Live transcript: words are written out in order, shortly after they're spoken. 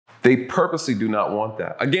They purposely do not want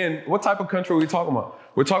that. Again, what type of country are we talking about?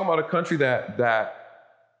 We're talking about a country that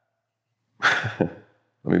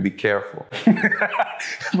let me be careful.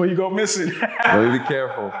 Well, you go missing. Let me be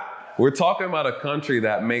careful. We're talking about a country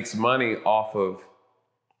that makes money off of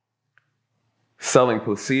selling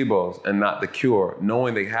placebos and not the cure,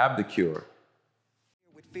 knowing they have the cure.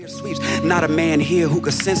 With fear sweeps, not a man here who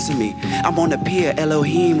could censor me. I'm on the pier,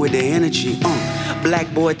 Elohim with the energy.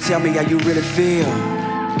 Black boy, tell me how you really feel.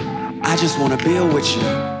 I just want to build with you.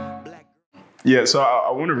 Yeah, so I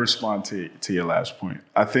want to respond to your last point.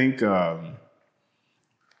 I think we're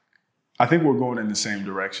going in the same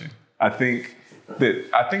direction. I think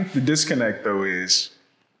the disconnect though is,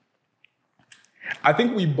 I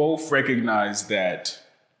think we both recognize that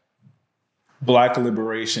Black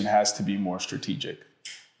liberation has to be more strategic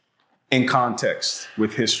in context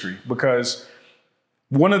with history, because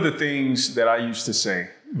one of the things that I used to say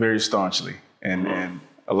very staunchly, and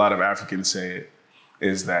a lot of Africans say it,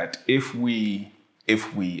 is that if we,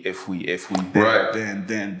 Right.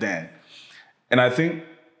 then. And I think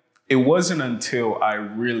it wasn't until I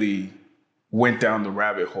really went down the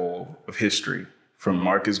rabbit hole of history, from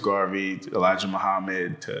Marcus Garvey to Elijah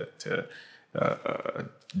Muhammad to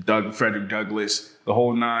Frederick Douglass, the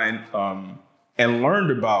whole nine, and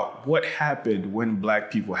learned about what happened when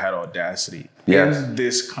Black people had audacity in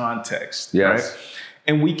this context, right?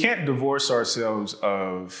 And we can't divorce ourselves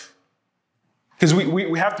of, because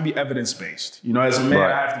we have to be evidence-based. You know, as a man,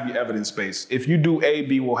 I have to be evidence-based. If you do A,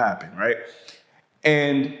 B will happen, right?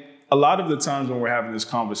 And a lot of the times when we're having this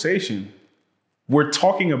conversation, we're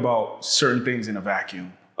talking about certain things in a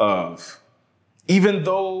vacuum of, even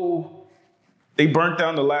though they burnt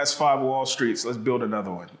down the last 5 Wall Streets, let's build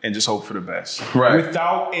another one and just hope for the best. Right.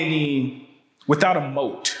 Without a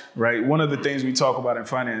moat, right? One of the things we talk about in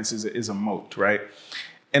finance is a moat, right?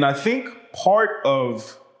 And I think part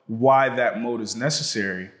of why that moat is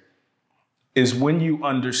necessary is when you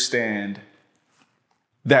understand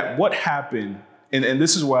that what happened, and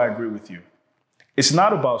this is why I agree with you, it's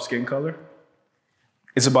not about skin color.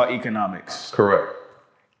 It's about economics. Correct.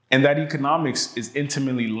 And that economics is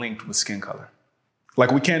intimately linked with skin color.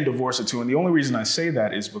 Like, we can't divorce the two. And the only reason I say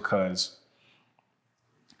that is because,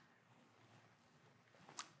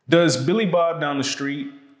 does Billy Bob down the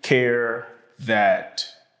street care that,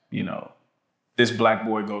 you know, this Black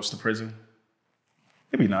boy goes to prison?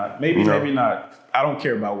 Maybe not. Maybe not. I don't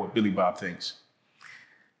care about what Billy Bob thinks.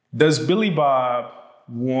 Does Billy Bob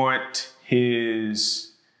want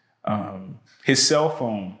his cell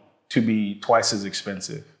phone to be twice as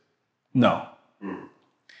expensive? No.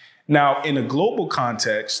 Now, in a global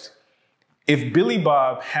context, if Billy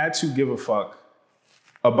Bob had to give a fuck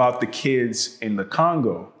about the kids in the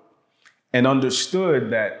Congo and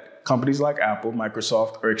understood that companies like Apple,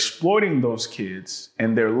 Microsoft are exploiting those kids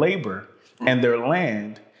and their labor and their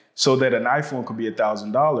land so that an iPhone could be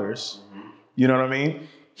 $1,000, you know what I mean?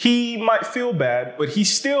 He might feel bad, but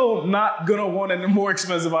he's still not gonna want a more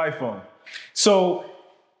expensive iPhone. So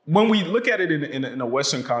when we look at it in a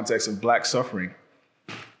Western context of Black suffering,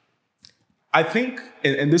 I think,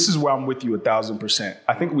 and this is where I'm with you 1,000%,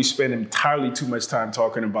 I think we spend entirely too much time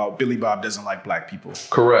talking about Billy Bob doesn't like Black people.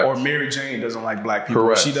 Correct. Or Mary Jane doesn't like Black people.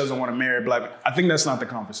 Correct. Or she doesn't want to marry Black people. I think that's not the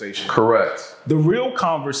conversation. Correct. The real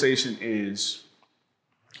conversation is,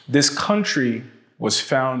 this country was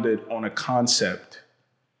founded on a concept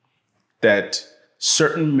that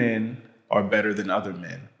certain men are better than other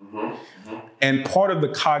men. And part of the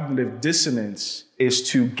cognitive dissonance is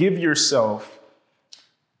to give yourself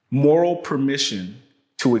moral permission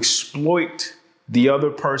to exploit the other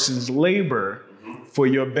person's labor for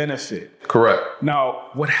your benefit. Correct. Now,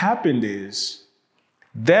 what happened is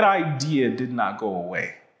that idea did not go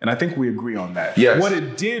away. And I think we agree on that. Yes. What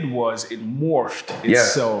it did was it morphed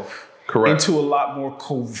itself into a lot more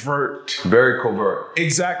covert. Very covert.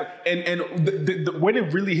 Exactly. And when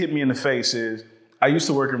it really hit me in the face is, I used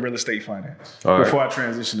to work in real estate finance before I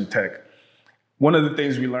transitioned to tech. One of the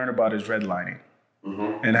things we learned about is redlining.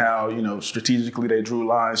 And how, you know, strategically they drew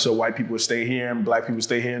lines so white people would stay here and Black people would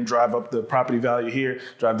stay here and drive up the property value here,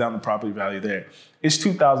 drive down the property value there. It's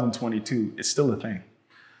 2022. It's still a thing.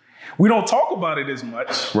 We don't talk about it as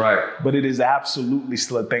much, but it is absolutely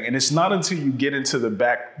still a thing. And it's not until you get into the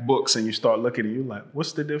back books and you start looking at it, you're like,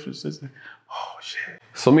 what's the difference? Oh, shit.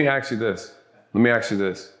 So let me ask you this.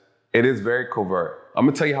 It is very covert. I'm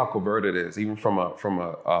gonna tell you how covert it is, even from a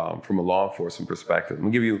law enforcement perspective. Let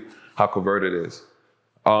me give you how covert it is.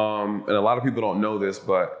 And a lot of people don't know this,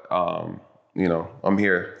 but you know, I'm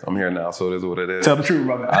here now, so it is what it is. Tell the truth,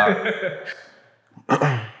 brother.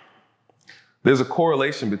 There's a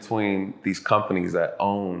correlation between these companies that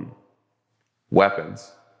own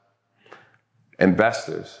weapons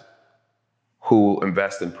investors who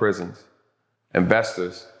invest in prisons,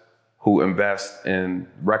 investors who invest in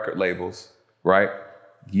record labels, right?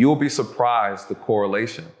 You'll be surprised the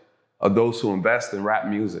correlation of those who invest in rap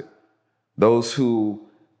music, those who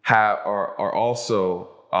are also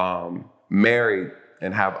married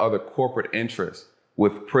and have other corporate interests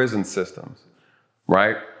with prison systems,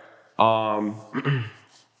 right? I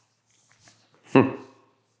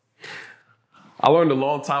learned a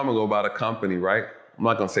long time ago about a company, right? I'm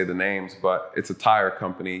not gonna say the names, but it's a tire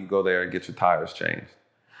company. You go there and get your tires changed.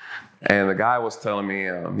 And the guy was telling me,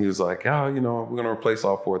 he was like, oh, you know, we're gonna replace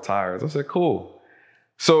all 4 tires. I said, cool.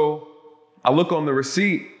 So I look on the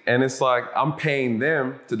receipt and it's like, I'm paying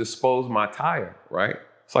them to dispose my tire, right?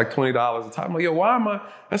 It's like $20 a tire. I'm like, yo, why am I?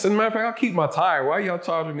 I said, matter of fact, I'll keep my tire. Why are y'all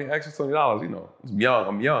charging me extra $20? You know,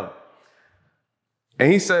 I'm young.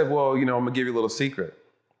 And he said, well, you know, I'm gonna give you a little secret.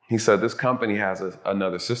 He said, this company has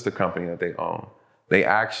another sister company that they own. They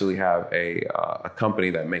actually have a company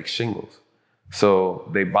that makes shingles. So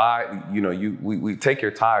they buy, you know, we take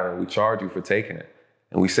your tire, we charge you for taking it,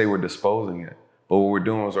 and we say we're disposing it. But what we're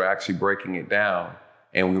doing is we're actually breaking it down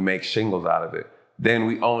and we make shingles out of it. Then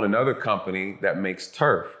we own another company that makes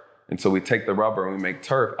turf. And so we take the rubber and we make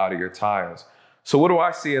turf out of your tires. So what do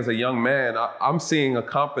I see as a young man? I'm seeing a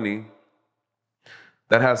company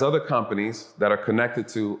that has other companies that are connected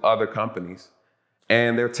to other companies.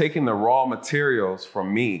 And they're taking the raw materials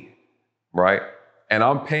from me, right? And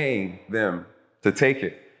I'm paying them to take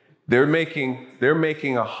it. They're making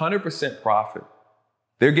 100% profit.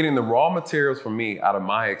 They're getting the raw materials from me out of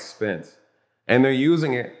my expense. And they're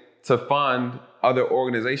using it to fund other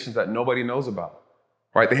organizations that nobody knows about,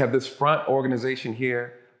 right? They have this front organization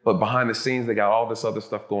here, but behind the scenes, they got all this other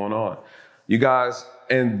stuff going on. You guys,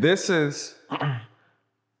 and this is,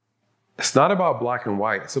 it's not about black and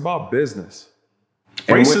white. It's about business.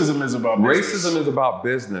 Racism is about business. Racism is about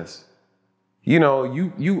business. You know,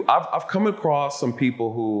 I've come across some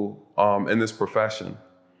people who, in this profession,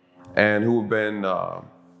 and who have been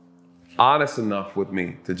honest enough with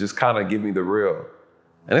me to just kind of give me the real.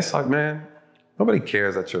 And it's like, man, nobody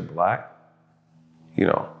cares that you're black. You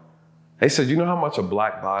know, they said, you know how much a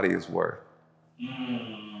black body is worth?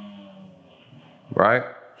 Right?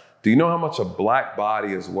 Do you know how much a black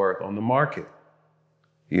body is worth on the market?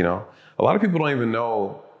 You know, a lot of people don't even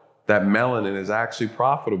know that melanin is actually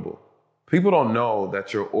profitable. People don't know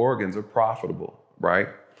that your organs are profitable, right?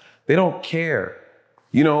 They don't care.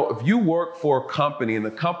 You know, if you work for a company and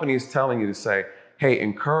the company is telling you to say, hey,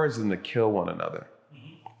 encourage them to kill one another.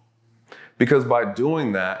 Because by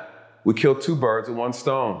doing that, we kill 2 birds with 1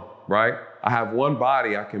 stone, right? I have one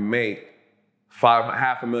body I can make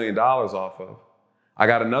 $500,000 off of. I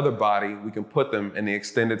got another body, we can put them in the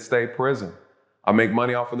extended stay prison. I make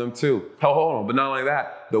money off of them too. Hold on, but not only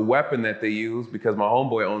that, the weapon that they use, because my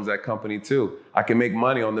homeboy owns that company too, I can make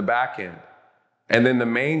money on the back end. And then the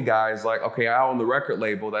main guy is like, okay, I own the record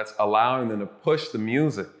label that's allowing them to push the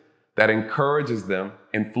music, that encourages them,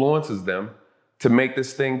 influences them to make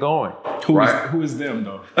this thing going. Who is them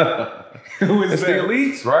though? Who is it's them? the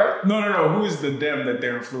elites, right? No. Who is the them that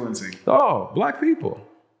they're influencing? Oh, black people.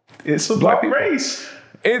 It's about race.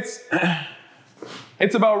 It's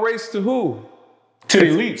about race to who? To the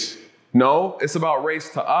elites. No, it's about race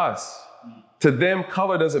to us. To them,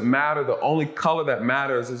 color doesn't matter. The only color that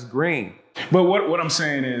matters is green. But what I'm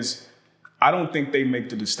saying is, I don't think they make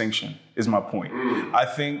the distinction, is my point. I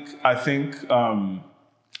think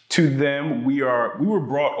to them, we were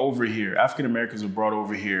brought over here, African Americans were brought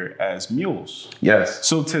over here as mules. Yes.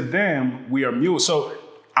 So to them, we are mules. So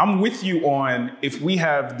I'm with you on, if we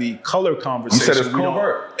have the color conversation. You said it's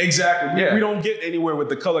covert. Exactly. Yeah. We don't get anywhere with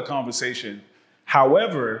the color conversation.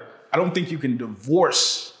 However, I don't think you can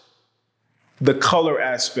divorce the color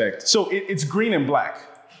aspect. So it's green and black.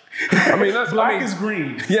 I mean, black is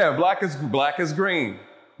green. Yeah, black is green.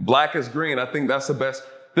 Black is green. I think that's the best.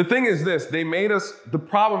 The thing is this: they made us. The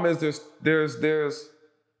problem is there's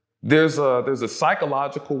a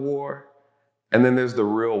psychological war, and then there's the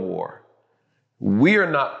real war. We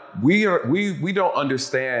don't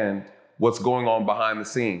understand what's going on behind the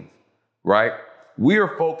scenes, right? We are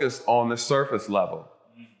focused on the surface level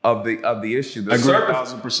of the issue. The Agree,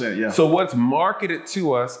 surface, 1000%, yeah. So what's marketed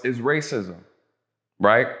to us is racism,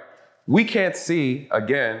 right? We can't see,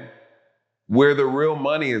 again, where the real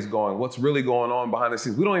money is going, what's really going on behind the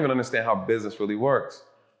scenes. We don't even understand how business really works,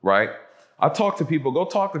 right? Go talk to people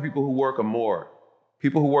who work a morgue,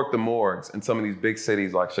 people who work the morgues in some of these big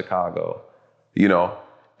cities like Chicago, you know,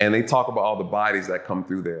 and they talk about all the bodies that come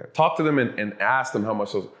through there. Talk to them and ask them how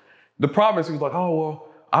much those. The problem is, he was like, oh,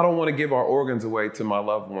 I don't want to give our organs away to my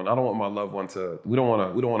loved one. I don't want my loved one to, we don't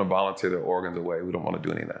want to volunteer their organs away. We don't want to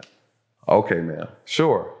do any of that. Okay, man,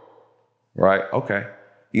 sure. Right, okay.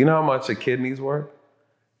 You know how much a kidney's worth?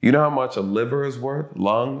 You know how much a liver is worth?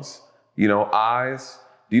 Lungs, eyes?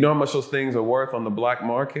 Do you know how much those things are worth on the black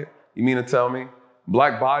market? You mean to tell me?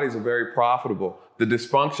 Black bodies are very profitable. The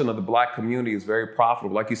dysfunction of the black community is very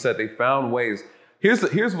profitable. Like you said, they found ways.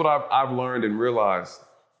 Here's what I've learned and realized.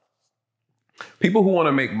 People who want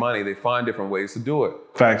to make money, they find different ways to do it.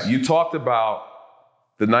 Facts. You talked about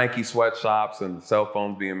the Nike sweatshops and the cell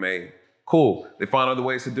phones being made. Cool. They find other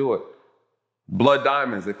ways to do it. Blood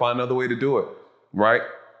diamonds, they find another way to do it, right?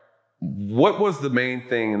 What was the main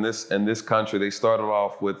thing in this country? They started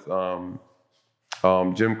off with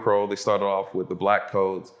Jim Crow. They started off with the black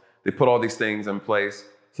codes. They put all these things in place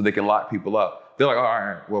so they can lock people up. They're like, all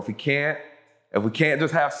right, well, if we can't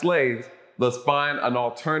just have slaves, let's find an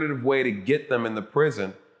alternative way to get them in the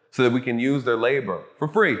prison so that we can use their labor for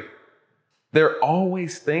free. They're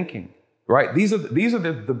always thinking, right? These are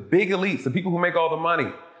the big elites, the people who make all the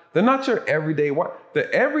money. They're not your everyday white.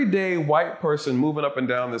 The everyday white person moving up and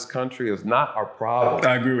down this country is not our problem.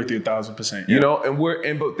 I agree with you 1,000%.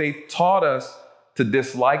 Yeah. But they taught us to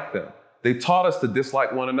dislike them. They taught us to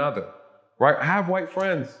dislike one another, right? I have white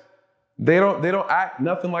friends. They don't act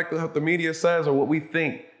nothing like the media says or what we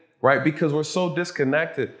think, right? Because we're so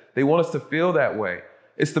disconnected. They want us to feel that way.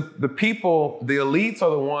 It's the people, the elites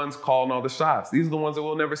are the ones calling all the shots. These are the ones that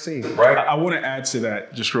we'll never see, right? I want to add to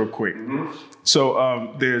that just real quick. Mm-hmm.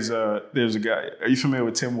 So there's a guy. Are you familiar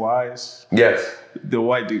with Tim Wise? Yes. The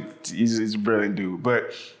white dude. He's a brilliant dude.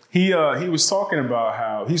 But he was talking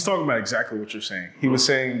about he's talking about exactly what you're saying. He was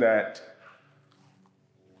saying that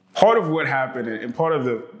part of what happened and part of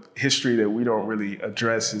the history that we don't really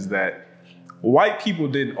address is that white people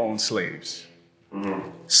didn't own slaves. Mm-hmm.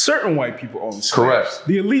 Certain white people owned slaves. Correct.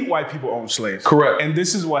 The elite white people owned slaves. Correct. And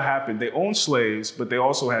this is what happened. They owned slaves, but they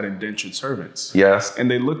also had indentured servants. Yes.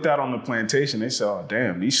 And they looked out on the plantation. They said, oh,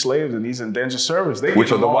 damn, these slaves and these indentured servants, they which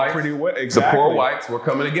get are the along whites, pretty well. Exactly. The poor whites were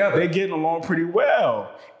coming together. They're getting along pretty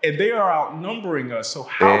well. And they are outnumbering us. So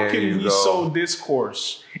how can we sow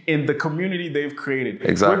discourse in the community they've created?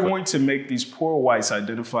 Exactly. We're going to make these poor whites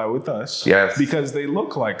identify with us. Yes. Because they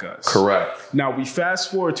look like us. Correct. Now, we fast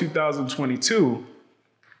forward 2022.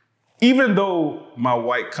 Even though my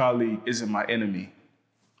white colleague isn't my enemy,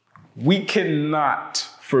 we cannot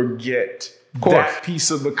forget that piece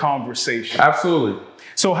of the conversation. Absolutely.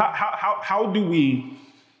 So how do we,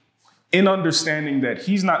 in understanding that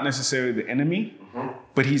he's not necessarily the enemy,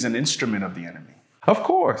 but he's an instrument of the enemy? Of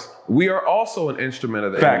course. We are also an instrument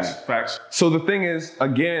of the enemy. Facts. So the thing is,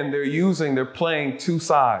 again, they're playing two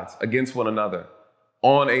sides against one another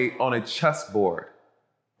on a chessboard,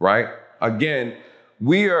 right? Again,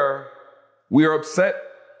 we are upset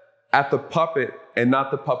at the puppet and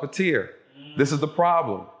not the puppeteer. This is the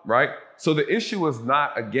problem, right? So the issue is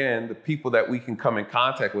not, again, the people that we can come in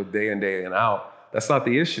contact with day in, day in, out. That's not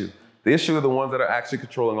the issue. The issue are the ones that are actually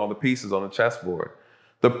controlling all the pieces on the chessboard.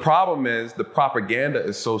 The problem is the propaganda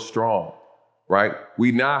is so strong, right?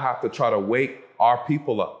 We now have to try to wake our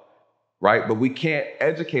people up, right? But we can't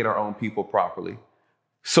educate our own people properly.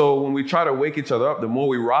 So when we try to wake each other up, the more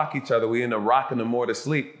we rock each other, we end up rocking them more to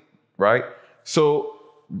sleep, right? So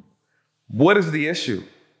what is the issue?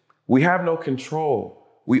 We have no control.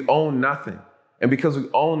 We own nothing. And because we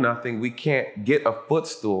own nothing, we can't get a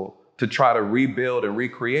footstool to try to rebuild and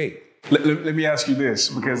recreate. Let me ask you this,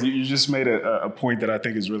 because you just made a point that I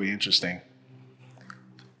think is really interesting.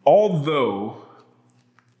 Although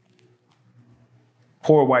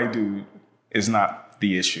poor white dude is not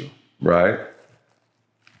the issue. Right.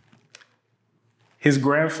 His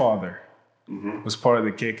grandfather was part of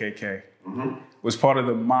the KKK, was part of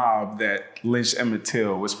the mob that lynched Emmett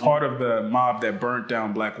Till, was part of the mob that burnt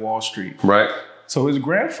down Black Wall Street. Right. So his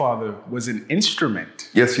grandfather was an instrument.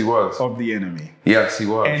 Yes, he was. Of the enemy. Yes, he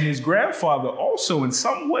was. And his grandfather also, in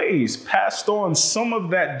some ways, passed on some of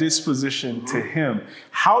that disposition to him.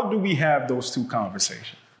 How do we have those two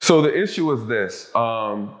conversations? So the issue is this.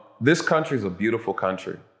 This country is a beautiful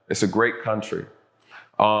country. It's a great country.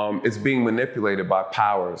 It's being manipulated by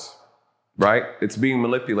powers, right? It's being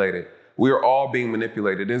manipulated. We are all being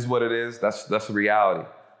manipulated. It is what it is. That's the reality.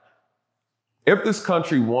 If this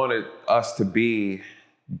country wanted us to be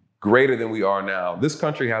greater than we are now, this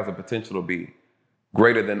country has the potential to be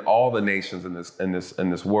greater than all the nations in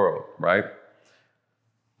this world, right?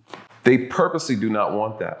 They purposely do not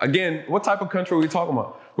want that. Again, what type of country are we talking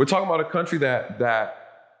about? We're talking about a country that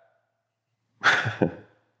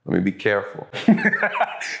let me be careful.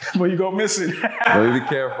 Well, you go missing. Let me be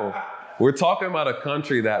careful. We're talking about a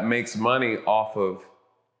country that makes money off of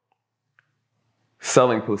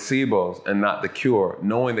selling placebos and not the cure,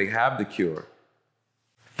 knowing they have the cure.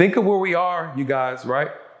 Think of where we are, you guys, right?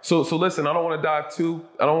 So listen, I don't want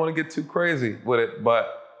to get too crazy with it,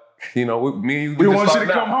 but me and you. We want you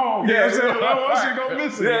to come home. Yeah, I want you to go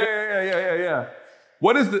listen. Yeah.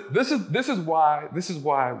 What is this is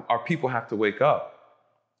why our people have to wake up.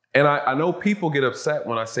 And I know people get upset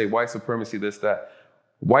when I say white supremacy, this, that.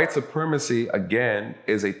 White supremacy, again,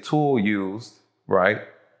 is a tool used, right,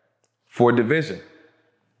 for division.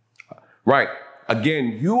 Right.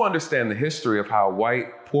 Again, you understand the history of how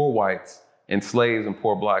poor whites and slaves and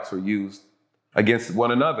poor blacks were used against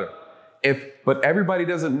one another. But everybody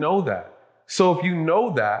doesn't know that. So if you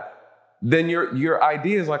know that, then your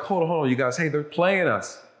idea is like, hold on, you guys, hey, they're playing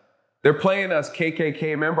us. They're playing us,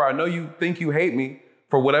 KKK member. I know you think you hate me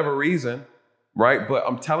for whatever reason, right? But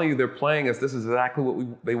I'm telling you, they're playing us. This is exactly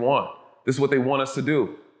what they want. This is what they want us to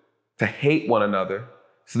do, to hate one another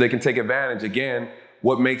so they can take advantage. Again,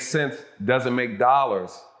 what makes sense doesn't make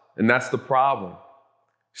dollars, and that's the problem.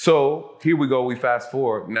 So here we go, we fast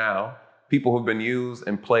forward now. People who've been used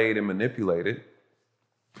and played and manipulated.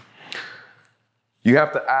 You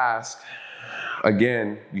have to ask,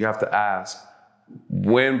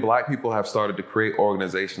 when black people have started to create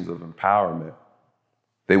organizations of empowerment,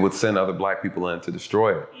 they would send other black people in to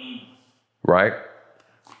destroy it, right?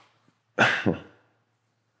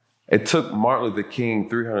 It took Martin Luther King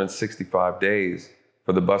 365 days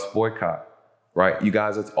for the bus boycott, right? You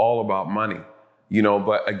guys, it's all about money,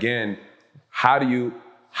 but again, how do you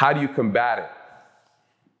combat it?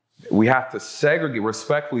 We have to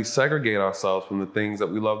respectfully segregate ourselves from the things that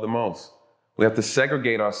we love the most. We have to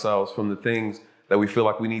segregate ourselves from the things that we feel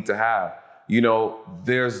like we need to have.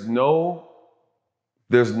 There's nowhere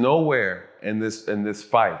in this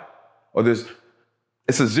fight,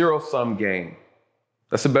 it's a zero-sum game.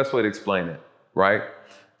 That's the best way to explain it, right?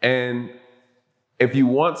 And if you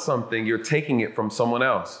want something, you're taking it from someone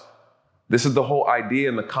else. This is the whole idea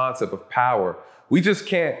and the concept of power. We just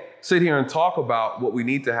can't sit here and talk about what we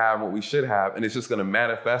need to have and what we should have, and it's just going to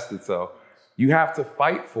manifest itself. You have to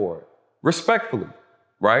fight for it respectfully,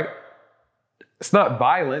 right? It's not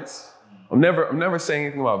violence. I'm never saying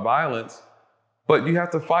anything about violence, but you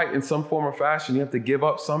have to fight in some form or fashion. You have to give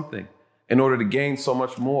up something in order to gain so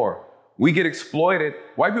much more. We get exploited.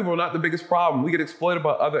 White people are not the biggest problem. We get exploited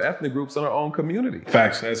by other ethnic groups in our own community.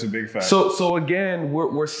 Facts. That's a big fact. So again,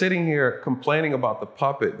 we're sitting here complaining about the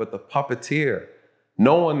puppet, but the puppeteer.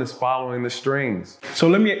 No one is following the strings. So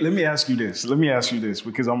let me ask you this.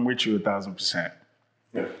 Because I'm with you 1,000%.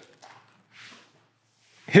 Yeah.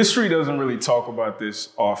 History doesn't really talk about this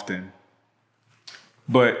often,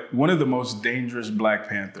 but one of the most dangerous Black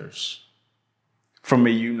Panthers from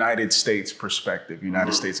a United States perspective,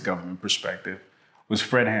 United States government perspective, was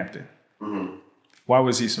Fred Hampton. Mm-hmm. Why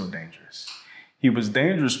was he so dangerous? He was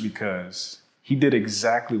dangerous because he did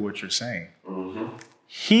exactly what you're saying. Mm-hmm.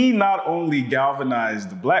 He not only galvanized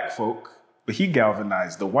the Black folk, but he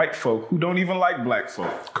galvanized the white folk who don't even like Black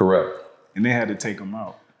folk. Correct. And they had to take him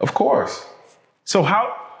out. Of course. So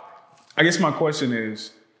I guess my question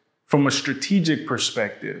is, from a strategic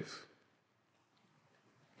perspective,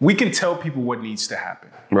 we can tell people what needs to happen.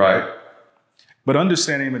 Right. But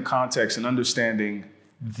understanding the context and understanding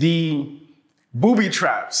the booby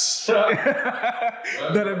traps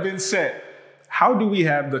that have been set, how do we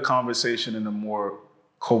have the conversation in a more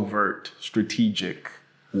covert, strategic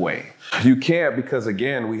way? You can't, because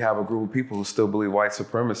again, we have a group of people who still believe white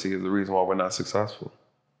supremacy is the reason why we're not successful.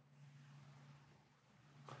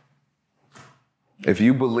 If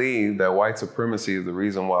you believe that white supremacy is the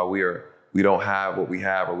reason why we don't have what we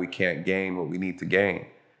have, or we can't gain what we need to gain,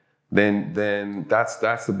 then that's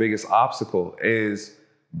the biggest obstacle, is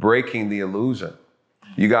breaking the illusion.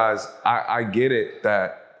 You guys, I get it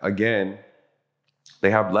that, again,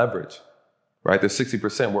 they have leverage, right? They're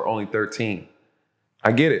 60%, we're only 13.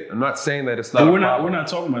 I get it. I'm not saying that it's not a problem. We're not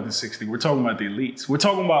talking about the 60. We're talking about the elites. We're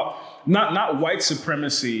talking about not white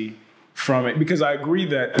supremacy from it, because I agree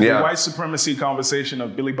that the white supremacy conversation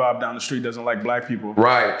of Billy Bob down the street doesn't like Black people.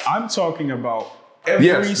 Right. I'm talking about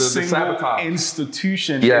every single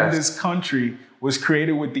institution in this country was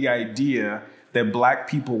created with the idea that Black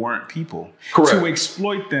people weren't people. Correct. To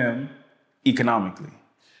exploit them economically.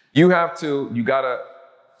 You have to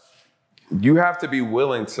be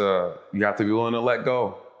willing to let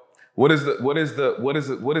go. What is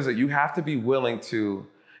it? You have to be willing to.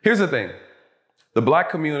 Here's the thing. The Black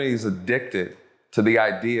community is addicted to the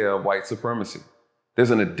idea of white supremacy.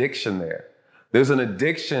 There's an addiction there. There's an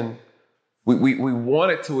addiction. We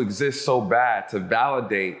want it to exist so bad to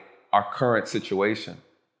validate our current situation,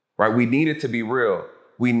 right? We need it to be real.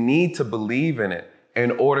 We need to believe in it.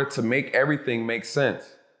 in order to make everything make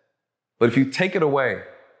sense. But if you take it away,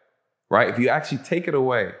 right? If you actually take it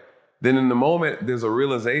away, then in the moment, there's a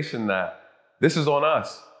realization that this is on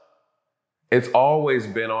us. It's always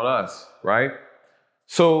been on us, right?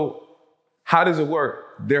 So how does it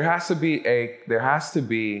work?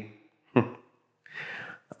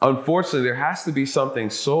 Unfortunately, there has to be something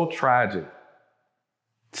so tragic,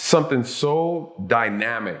 something so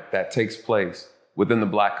dynamic that takes place within the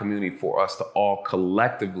Black community for us to all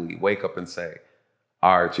collectively wake up and say,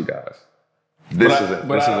 all right, you guys, this isn't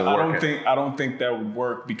working. I don't think that would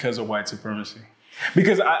work because of white supremacy.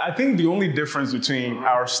 Because I think the only difference between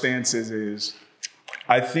our stances is,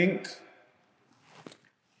 I think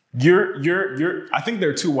I think there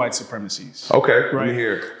are two white supremacies. Okay, right? let me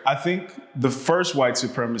hear. I think the first white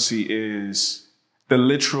supremacy is the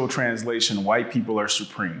literal translation, white people are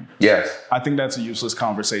supreme. Yes. I think that's a useless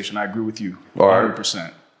conversation. I agree with you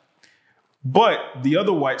 100%. But the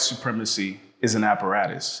other white supremacy is an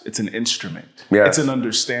apparatus. It's an instrument. Yes. It's an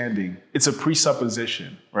understanding. It's a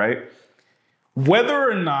presupposition, right? Whether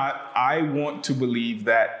or not I want to believe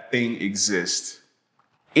that thing exists,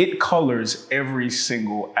 it colors every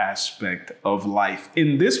single aspect of life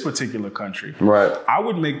in this particular country. Right. I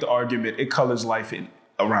would make the argument it colors life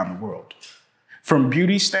around the world. From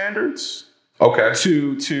beauty standards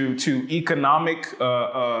to economic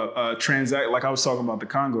like I was talking about the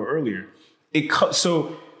Congo earlier.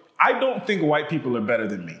 So I don't think white people are better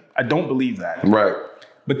than me. I don't believe that. Right.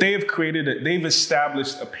 But they've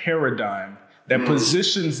established a paradigm that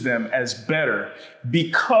positions them as better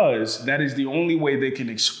because that is the only way they can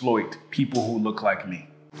exploit people who look like me.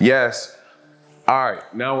 Yes. All right,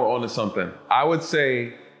 now we're on to something. I would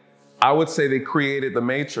say they created the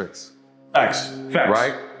Matrix. Facts.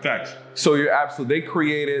 Right? Facts. So you're absolutely,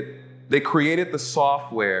 they created the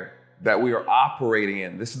software that we are operating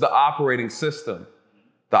in. This is the operating system.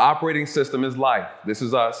 The operating system is life. This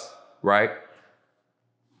is us, right?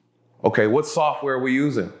 Okay, what software are we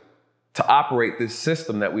using to operate this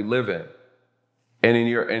system that we live in? And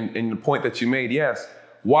in the point that you made, yes.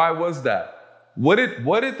 Why was that? What did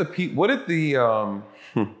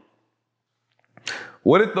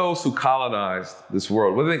those who colonized this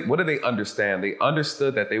world, what did they understand? They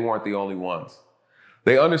understood that they weren't the only ones.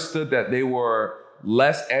 They understood that they were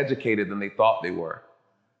less educated than they thought they were.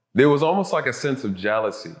 There was almost like a sense of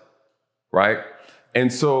jealousy, right?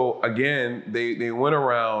 And so again, they went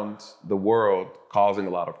around the world causing a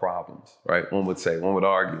lot of problems, right? One would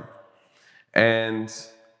argue. And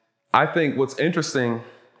I think what's interesting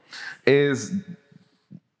is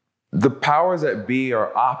the powers that be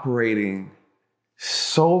are operating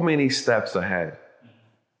so many steps ahead,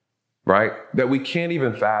 right? That we can't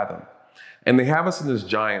even fathom. And they have us in this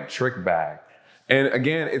giant trick bag. And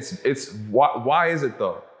again, it's why is it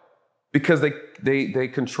though? Because they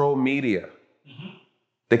control media.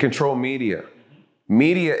 They control media.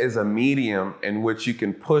 Media is a medium in which you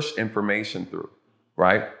can push information through,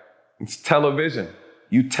 right? It's television.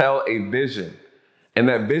 You tell a vision. And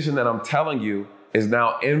that vision that I'm telling you is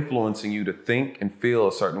now influencing you to think and feel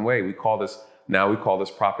a certain way. We call this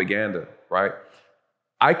propaganda, right?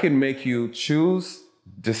 I can make you choose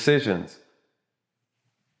decisions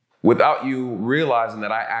without you realizing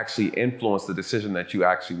that I actually influenced the decision that you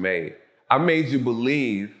actually made. I made you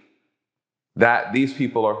believe that these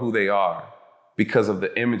people are who they are because of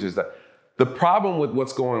the images that. The problem with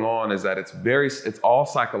what's going on is that it's all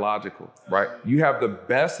psychological, right? You have the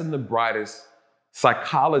best and the brightest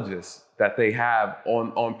psychologists that they have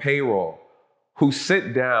on payroll who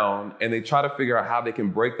sit down and they try to figure out how they can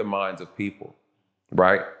break the minds of people,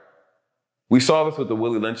 right? We saw this with the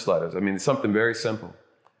Willie Lynch letters. I mean, it's something very simple.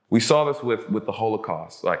 We saw this with the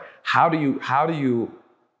Holocaust. Like, how do you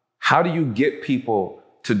get people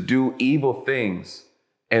to do evil things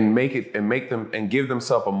and give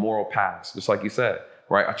themselves a moral pass, just like you said,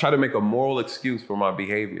 right? I try to make a moral excuse for my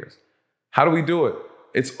behaviors. How do we do it?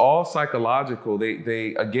 It's all psychological.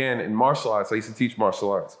 They again, in martial arts, I used to teach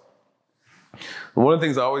martial arts. And one of the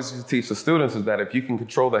things I always used to teach the students is that if you can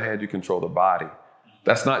control the head, you control the body.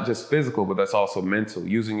 That's not just physical, but that's also mental,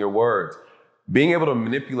 using your words, being able to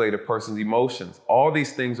manipulate a person's emotions. All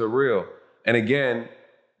these things are real. And again,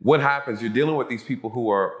 what happens? You're dealing with these people who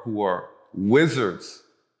are wizards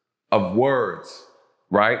of words,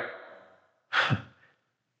 right?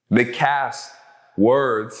 They cast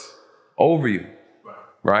words over you,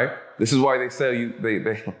 right? This is why they say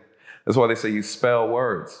that's why they say you spell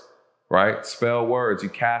words, right? Spell words, you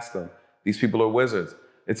cast them. These people are wizards.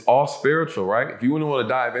 It's all spiritual, right? If you wouldn't want to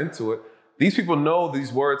dive into it, these people know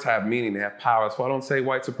these words have meaning, they have power. That's why I don't say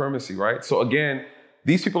white supremacy, right? So again,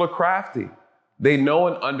 these people are crafty. They know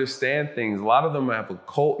and understand things. A lot of them have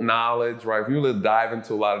occult knowledge, right? If you really dive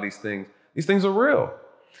into a lot of these things are real.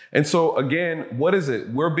 And so again, what is it?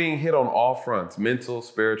 We're being hit on all fronts: mental,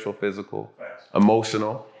 spiritual, physical,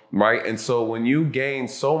 emotional, right? And so when you gain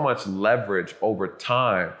so much leverage over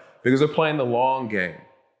time, because they're playing the long game,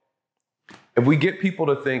 if we get people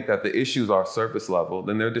to think that the issues are surface level,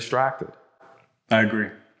 then they're distracted. I agree.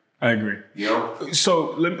 You know?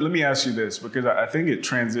 So let me ask you this, because I think it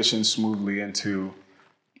transitions smoothly into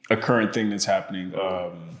a current thing that's happening.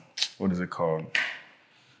 What is it called?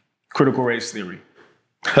 Critical race theory.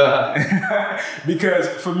 Because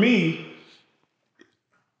for me,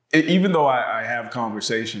 even though I have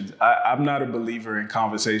conversations, I'm not a believer in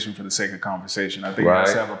conversation for the sake of conversation. I think it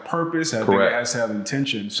has to have a purpose. I think it has to have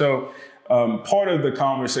intention. So part of the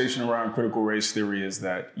conversation around critical race theory is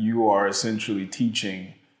that you are essentially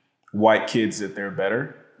teaching white kids that they're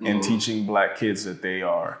better and teaching black kids that they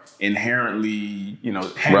are inherently,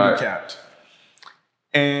 handicapped.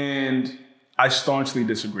 And I staunchly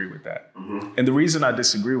disagree with that. And the reason I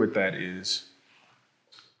disagree with that is,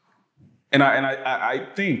 and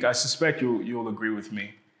I suspect you'll agree with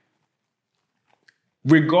me.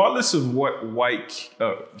 Regardless of what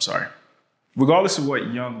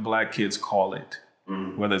young black kids call it,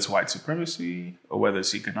 whether it's white supremacy or whether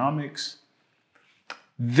it's economics,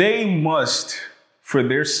 they must, for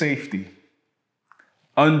their safety,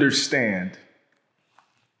 understand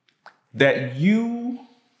that you,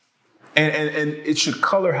 and it should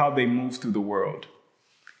color how they move through the world.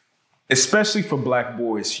 Especially for black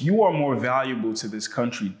boys, you are more valuable to this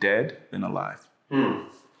country dead than alive.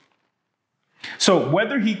 So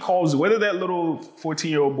whether that little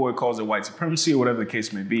 14-year-old boy calls it white supremacy or whatever the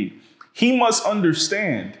case may be, he must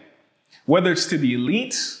understand, whether it's to the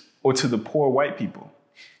elites or to the poor white people,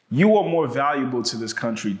 you are more valuable to this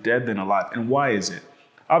country dead than alive. And why is it?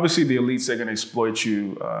 Obviously, the elites are going to exploit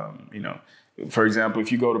you. For example,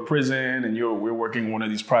 if you go to prison and we're working in one of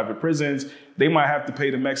these private prisons, they might have to pay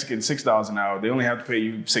the Mexicans $6 an hour. They only have to pay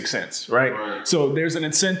you 6 cents, right? So there's an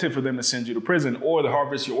incentive for them to send you to prison or to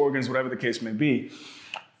harvest your organs, whatever the case may be.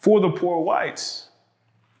 For the poor whites,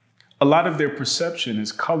 a lot of their perception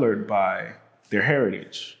is colored by their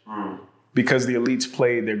heritage because the elites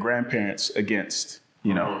played their grandparents against,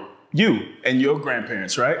 you and your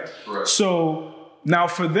grandparents, right? So now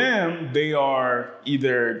for them, they are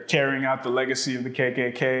either carrying out the legacy of the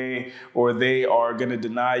KKK, or they are going to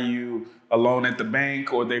deny you a loan at the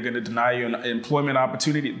bank, or they're going to deny you an employment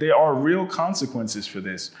opportunity. There are real consequences for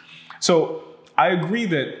this. So I agree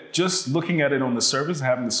that just looking at it on the surface,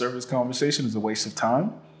 having the surface conversation is a waste of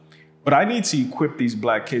time. But I need to equip these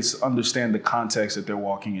black kids to understand the context that they're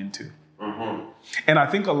walking into. And I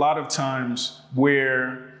think a lot of times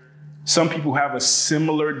where some people have a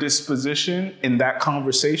similar disposition in that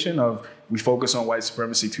conversation of we focus on white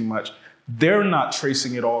supremacy too much, they're not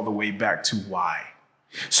tracing it all the way back to why.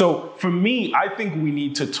 So for me, I think we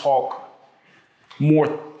need to talk more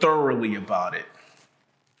thoroughly about it.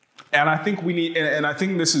 And I think and I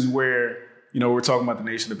think this is where, we're talking about the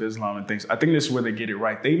Nation of Islam and things. I think this is where they get it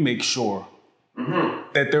right. They make sure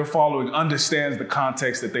that their following understands the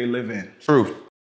context that they live in. True.